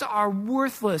accomplishments are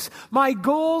worthless. My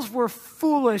goals were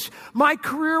foolish. My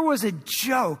career was a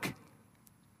joke.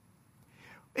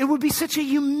 It would be such a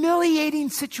humiliating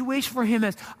situation for him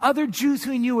as other Jews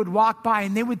who he knew would walk by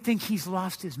and they would think he's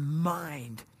lost his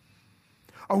mind.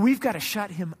 Or we've got to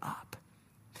shut him up.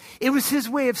 It was his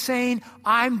way of saying,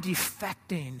 I'm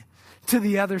defecting to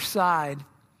the other side.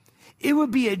 It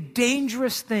would be a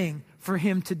dangerous thing for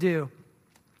him to do.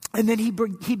 And then he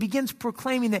begins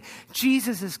proclaiming that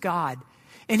Jesus is God.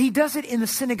 And he does it in the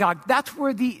synagogue. That's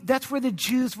where the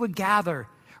Jews would gather.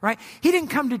 Right? He didn't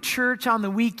come to church on the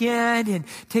weekend and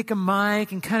take a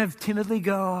mic and kind of timidly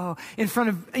go in front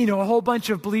of, a whole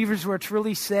bunch of believers where it's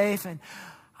really safe and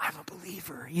I'm a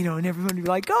believer, and everyone would be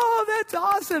like, oh, that's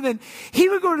awesome. And he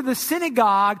would go to the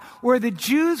synagogue where the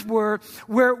Jews were,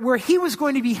 where he was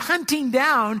going to be hunting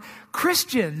down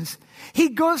Christians. He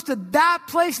goes to that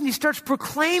place and he starts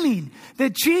proclaiming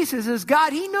that Jesus is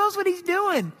God. He knows what he's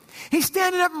doing. He's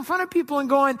standing up in front of people and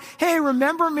going, hey,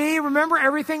 remember me? Remember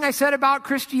everything I said about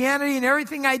Christianity and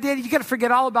everything I did? You got to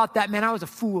forget all about that, man. I was a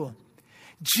fool.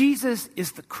 Jesus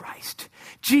is the Christ.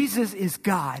 Jesus is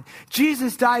God.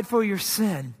 Jesus died for your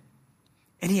sin.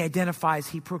 And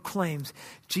he proclaims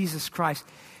Jesus Christ.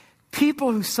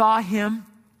 People who saw him,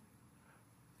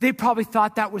 they probably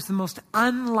thought that was the most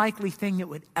unlikely thing that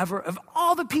would ever, of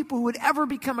all the people who would ever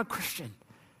become a Christian,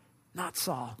 not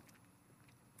Saul.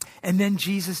 And then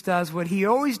Jesus does what he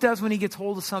always does when he gets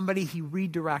hold of somebody. He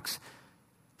redirects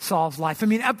Saul's life. I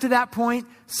mean, up to that point,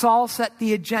 Saul set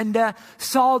the agenda.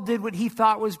 Saul did what he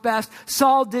thought was best.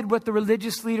 Saul did what the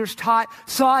religious leaders taught.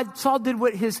 Saul did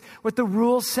what the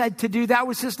rules said to do. That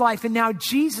was his life. And now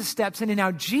Jesus steps in, and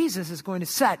now Jesus is going to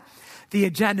set the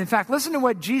agenda. In fact, listen to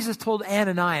what Jesus told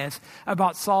Ananias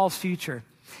about Saul's future.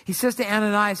 He says to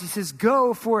Ananias, he says,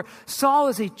 go, for Saul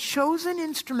is a chosen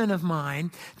instrument of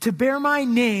mine to bear my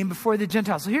name before the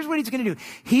Gentiles. So here's what he's going to do.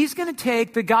 He's going to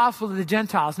take the gospel to the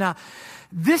Gentiles. Now,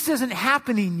 this isn't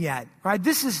happening yet, right?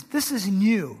 This is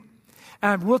new.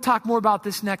 We'll talk more about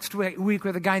this next week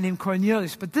with a guy named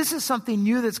Cornelius. But this is something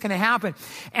new that's going to happen.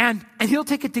 And he'll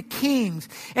take it to kings.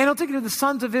 And he'll take it to the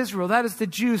sons of Israel. That is the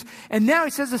Jews. And now he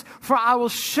says this, for I will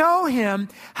show him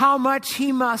how much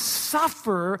he must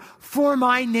suffer for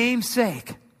my name's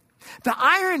sake. The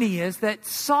irony is that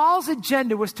Saul's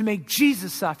agenda was to make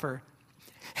Jesus suffer.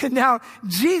 And now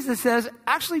Jesus says,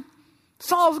 actually,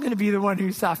 Saul's going to be the one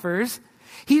who suffers.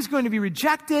 He's going to be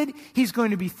rejected. He's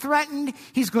going to be threatened.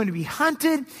 He's going to be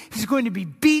hunted. He's going to be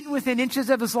beaten within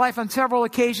inches of his life on several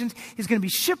occasions. He's going to be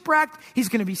shipwrecked. He's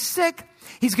going to be sick.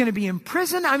 He's going to be in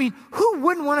prison. I mean, who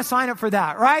wouldn't want to sign up for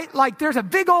that, right? Like there's a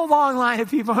big old long line of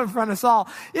people in front of Saul.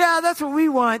 Yeah, that's what we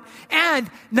want. And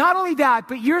not only that,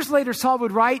 but years later, Saul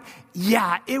would write,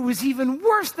 yeah, it was even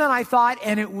worse than I thought.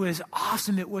 And it was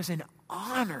awesome. It was an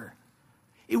honor.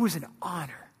 It was an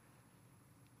honor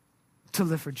to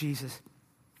live for Jesus.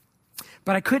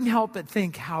 But I couldn't help but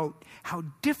think how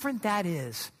different that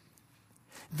is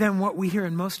than what we hear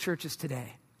in most churches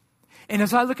today. And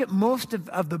as I look at most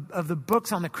of the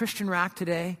books on the Christian rack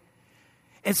today,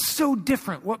 it's so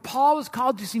different. What Paul was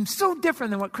called to seems so different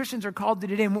than what Christians are called to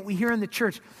today and what we hear in the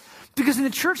church. Because in the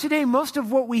church today, most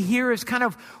of what we hear is kind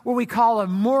of what we call a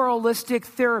moralistic,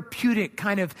 therapeutic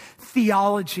kind of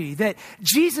theology. That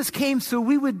Jesus came so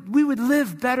we would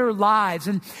live better lives.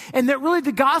 And that really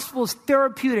the gospel is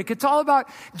therapeutic. It's all about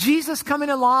Jesus coming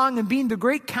along and being the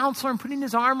great counselor and putting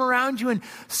his arm around you and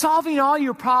solving all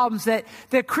your problems. That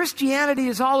Christianity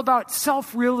is all about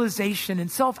self-realization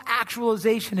and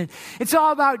self-actualization. And it's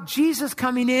all about Jesus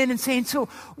coming in and saying, so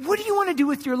what do you want to do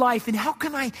with your life? And how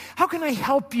can I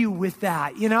help you with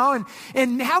that, you know,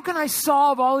 and how can I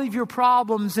solve all of your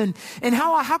problems and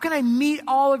how can I meet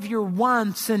all of your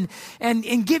wants and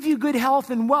give you good health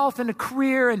and wealth and a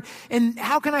career and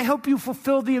how can I help you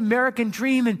fulfill the American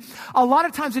dream? And a lot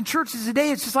of times in churches today,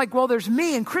 it's just like, well, there's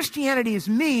me and Christianity is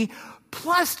me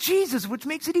plus Jesus, which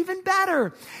makes it even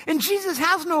better. And Jesus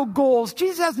has no goals.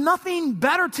 Jesus has nothing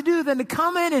better to do than to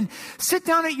come in and sit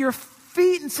down at your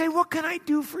feet and say, what can I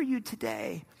do for you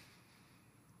today?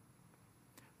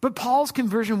 But Paul's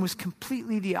conversion was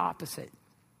completely the opposite.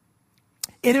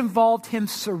 It involved him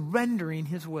surrendering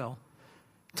his will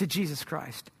to Jesus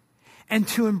Christ and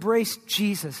to embrace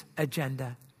Jesus'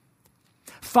 agenda.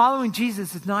 Following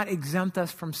Jesus does not exempt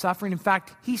us from suffering. In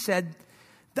fact, he said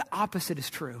the opposite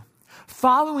is true.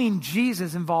 Following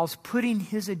Jesus involves putting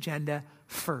his agenda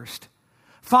first.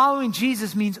 Following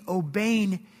Jesus means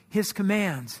obeying his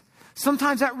commands.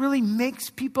 Sometimes that really makes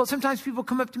sometimes people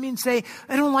come up to me and say,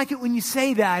 I don't like it when you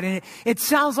say that. And it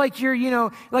sounds like you're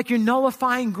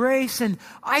nullifying grace. And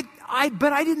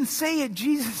but I didn't say it.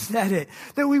 Jesus said it.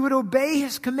 That we would obey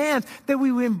his commands, that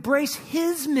we would embrace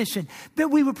his mission, that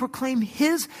we would proclaim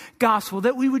his gospel,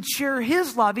 that we would share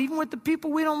his love, even with the people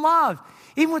we don't love,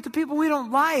 even with the people we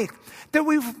don't like, that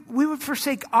we would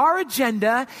forsake our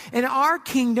agenda and our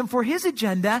kingdom for his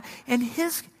agenda and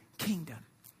his kingdom.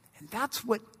 And that's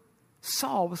what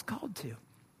Saul was called to.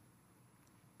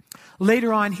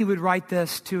 Later on, he would write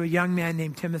this to a young man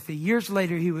named Timothy. Years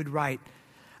later, he would write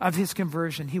of his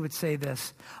conversion. He would say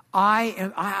this, I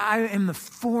am the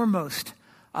foremost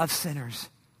of sinners.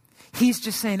 He's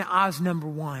just saying, I was number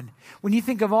one. When you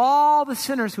think of all the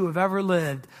sinners who have ever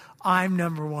lived, I'm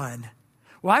number one.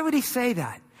 Why would he say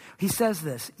that? He says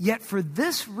this, yet for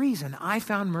this reason I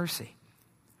found mercy.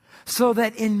 So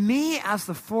that in me as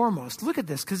the foremost, look at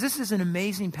this, because this is an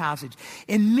amazing passage.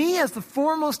 In me as the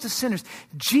foremost of sinners,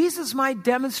 Jesus might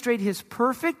demonstrate his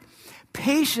perfect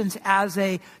patience as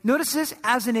notice this,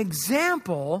 as an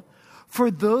example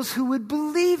for those who would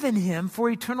believe in him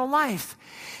for eternal life.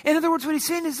 In other words, what he's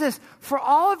saying is this, for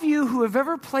all of you who have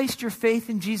ever placed your faith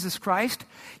in Jesus Christ,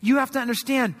 you have to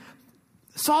understand,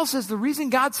 Saul says the reason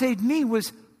God saved me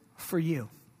was for you.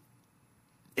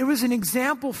 It was an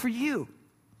example for you.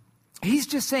 He's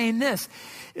just saying this,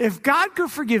 if God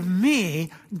could forgive me,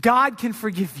 God can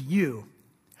forgive you.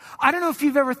 I don't know if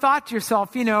you've ever thought to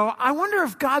yourself, I wonder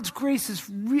if God's grace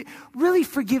really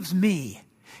forgives me.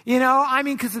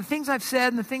 Because the things I've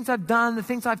said and the things I've done, the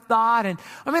things I've thought. And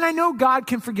I know God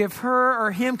can forgive her or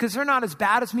him because they're not as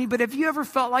bad as me. But have you ever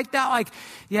felt like that? Like,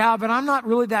 yeah, but I'm not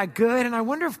really that good. And I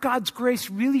wonder if God's grace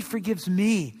really forgives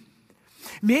me.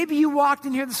 Maybe you walked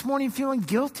in here this morning feeling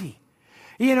guilty.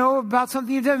 About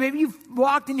something you've done. Maybe you've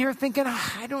walked in here thinking,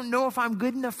 I don't know if I'm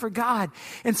good enough for God.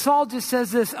 And Saul just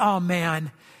says this, oh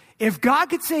man, if God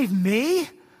could save me,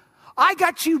 I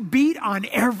got you beat on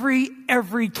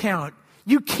every count.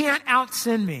 You can't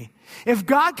out-sin me. If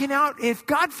God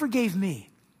forgave me,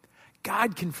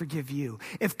 God can forgive you.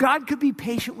 If God could be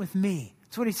patient with me,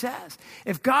 that's what he says.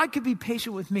 If God could be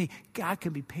patient with me, God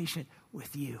can be patient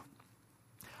with you.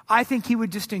 I think he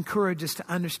would just encourage us to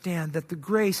understand that the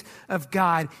grace of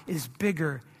God is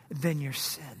bigger than your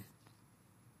sin.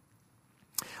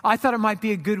 I thought it might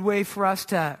be a good way for us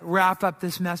to wrap up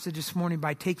this message this morning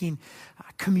by taking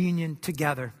communion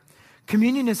together.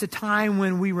 Communion is a time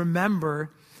when we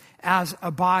remember as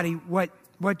a body what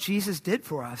Jesus did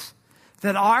for us.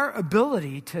 That our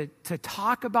ability to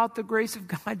talk about the grace of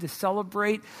God, to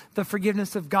celebrate the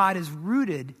forgiveness of God is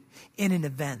rooted in an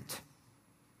event.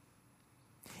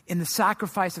 In the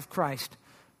sacrifice of Christ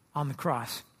on the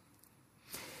cross.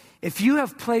 If you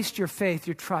have placed your faith,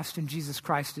 your trust in Jesus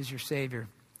Christ as your Savior,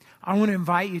 I want to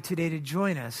invite you today to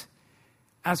join us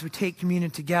as we take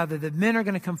communion together. The men are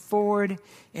going to come forward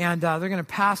and they're going to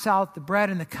pass out the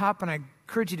bread and the cup, and I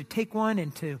encourage you to take one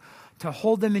and to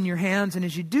hold them in your hands. And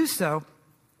as you do so,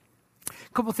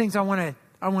 a couple things I want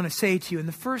to say to you. And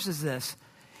the first is this.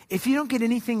 If you don't get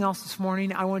anything else this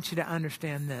morning, I want you to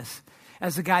understand this.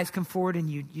 As the guys come forward and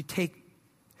you take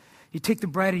the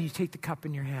bread and you take the cup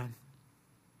in your hand.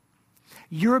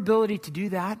 Your ability to do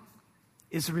that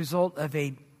is the result of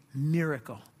a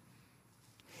miracle.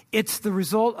 It's the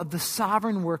result of the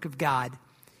sovereign work of God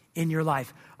in your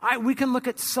life. We can look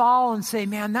at Saul and say,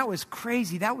 man, that was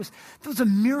crazy. That was a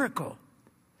miracle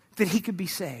that he could be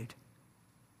saved.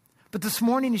 But this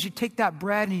morning, as you take that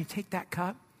bread and you take that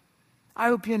cup, I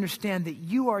hope you understand that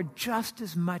you are just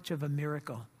as much of a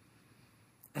miracle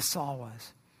as Saul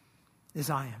was, as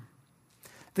I am.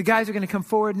 The guys are going to come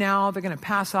forward now. They're going to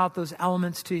pass out those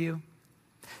elements to you.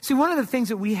 See, one of the things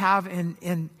that we have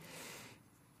in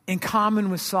common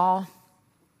with Saul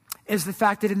is the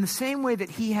fact that in the same way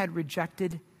that he had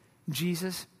rejected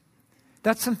Jesus,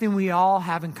 that's something we all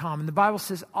have in common. The Bible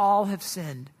says all have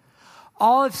sinned.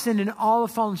 All have sinned and all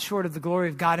have fallen short of the glory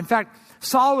of God. In fact,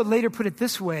 Saul would later put it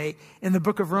this way in the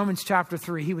book of Romans chapter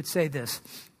 3. He would say this,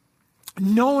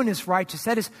 no one is righteous.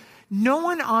 That is, no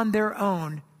one on their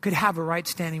own could have a right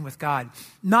standing with God.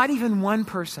 Not even one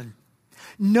person.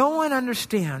 No one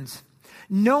understands.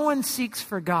 No one seeks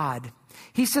for God.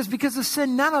 He says, because of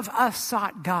sin, none of us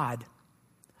sought God.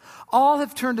 All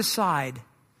have turned aside.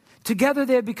 Together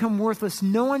they have become worthless.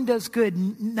 No one does good,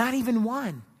 not even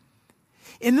one.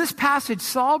 In this passage,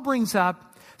 Saul brings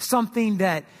up something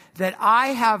that I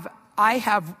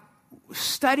have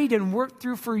studied and worked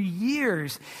through for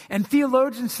years, and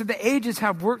theologians through the ages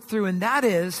have worked through, and that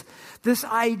is this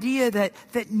idea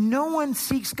that no one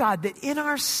seeks God, that in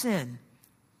our sin,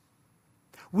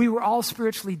 we were all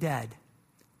spiritually dead.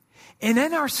 And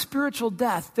in our spiritual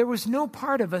death, there was no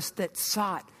part of us that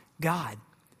sought God.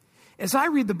 As I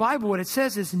read the Bible, what it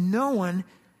says is no one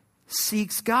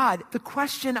seeks God. The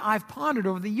question I've pondered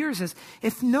over the years is,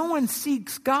 if no one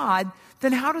seeks God,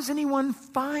 then how does anyone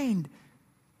find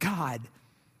God?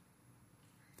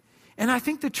 And I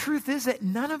think the truth is that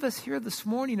none of us here this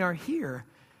morning are here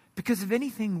because of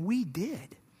anything we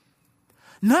did.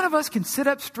 None of us can sit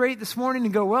up straight this morning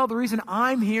and go, well, the reason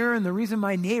I'm here and the reason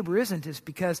my neighbor isn't is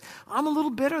because I'm a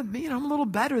little better, I'm a little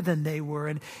better than they were.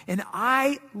 And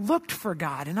I looked for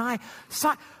God and I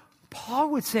saw.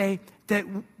 Paul would say that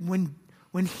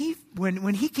when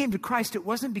he came to Christ, it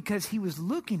wasn't because he was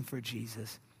looking for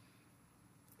Jesus.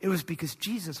 It was because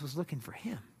Jesus was looking for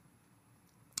him.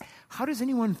 How does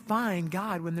anyone find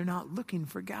God when they're not looking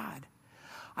for God?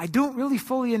 I don't really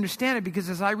fully understand it because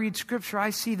as I read Scripture, I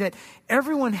see that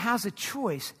everyone has a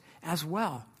choice as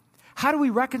well. How do we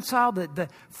reconcile the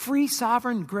free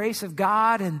sovereign grace of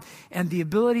God and the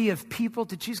ability of people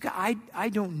to choose God? I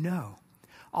don't know.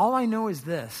 All I know is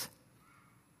this.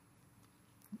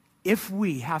 If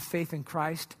we have faith in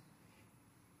Christ,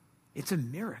 it's a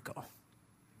miracle.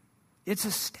 It's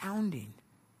astounding.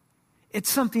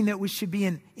 It's something that we should be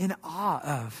in awe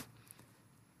of.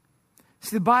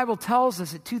 See, the Bible tells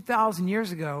us that 2,000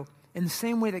 years ago, in the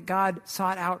same way that God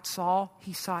sought out Saul,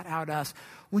 he sought out us.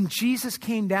 When Jesus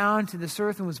came down to this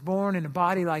earth and was born in a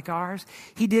body like ours,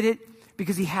 he did it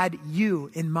because he had you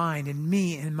in mind and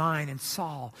me in mind and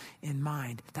Saul in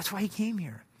mind. That's why he came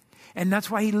here. And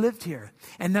that's why he lived here.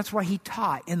 And that's why he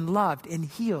taught and loved and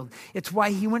healed. It's why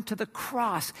he went to the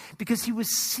cross, because he was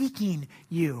seeking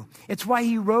you. It's why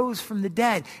he rose from the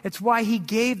dead. It's why he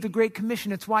gave the Great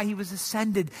Commission. It's why he was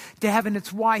ascended to heaven.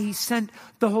 It's why he sent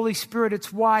the Holy Spirit.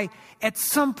 It's why at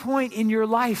some point in your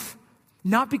life,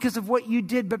 not because of what you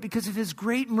did, but because of his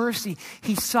great mercy,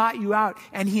 he sought you out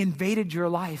and he invaded your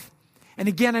life. And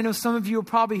again, I know some of you are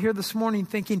probably here this morning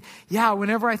thinking, yeah,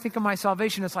 whenever I think of my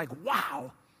salvation, it's like,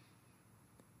 wow.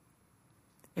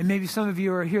 And maybe some of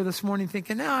you are here this morning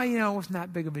thinking, no, it wasn't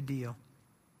that big of a deal.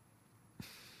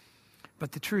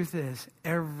 But the truth is,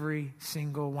 every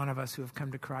single one of us who have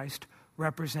come to Christ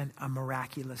represent a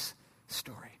miraculous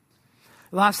story.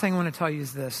 The last thing I want to tell you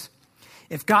is this.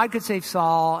 If God could save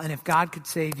Saul, and if God could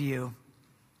save you,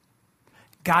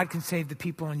 God can save the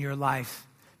people in your life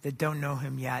that don't know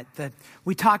him yet. That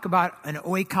we talk about an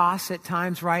oikos at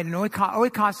times, right? An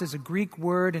oikos is a Greek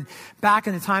word, and back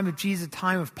in the time of Jesus,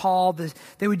 time of Paul,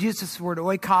 they would use this word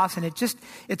oikos, and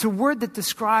it's a word that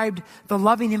described the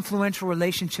loving, influential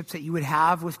relationships that you would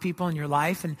have with people in your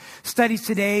life. And studies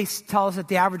today tell us that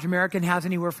the average American has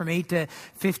anywhere from 8 to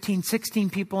 15,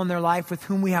 16 people in their life with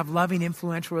whom we have loving,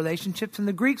 influential relationships, and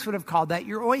the Greeks would have called that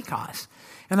your oikos.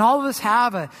 And all of us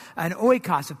have an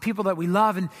oikos of people that we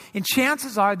love. And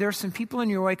chances are there's some people in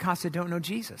your oikos that don't know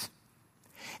Jesus.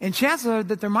 And chances are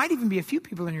that there might even be a few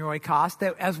people in your oikos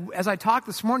that as I talked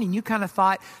this morning, you kind of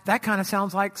thought, that kind of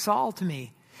sounds like Saul to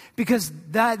me. Because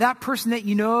that person that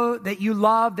you know, that you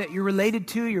love, that you're related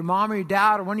to, your mom or your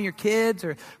dad or one of your kids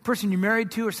or person you're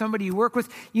married to or somebody you work with,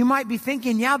 you might be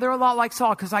thinking, yeah, they're a lot like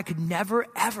Saul, because I could never,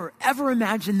 ever, ever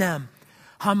imagine them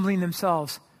humbling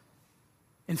themselves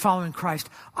in following Christ.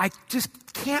 I just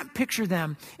can't picture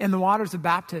them in the waters of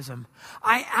baptism.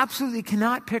 I absolutely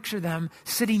cannot picture them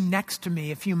sitting next to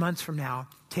me a few months from now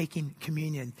taking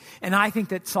communion. And I think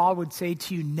that Saul would say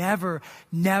to you, never,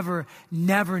 never,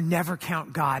 never, never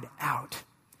count God out.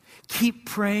 Keep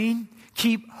praying,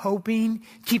 keep hoping,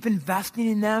 keep investing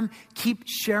in them, keep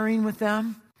sharing with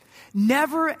them.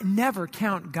 Never, never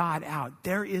count God out.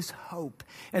 There is hope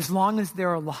as long as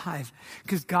they're alive,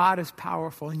 because God is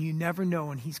powerful and you never know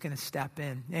when he's going to step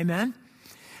in. Amen?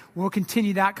 We'll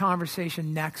continue that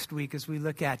conversation next week as we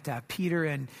look at Peter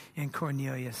and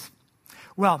Cornelius.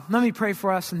 Well, let me pray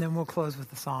for us and then we'll close with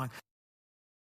the song.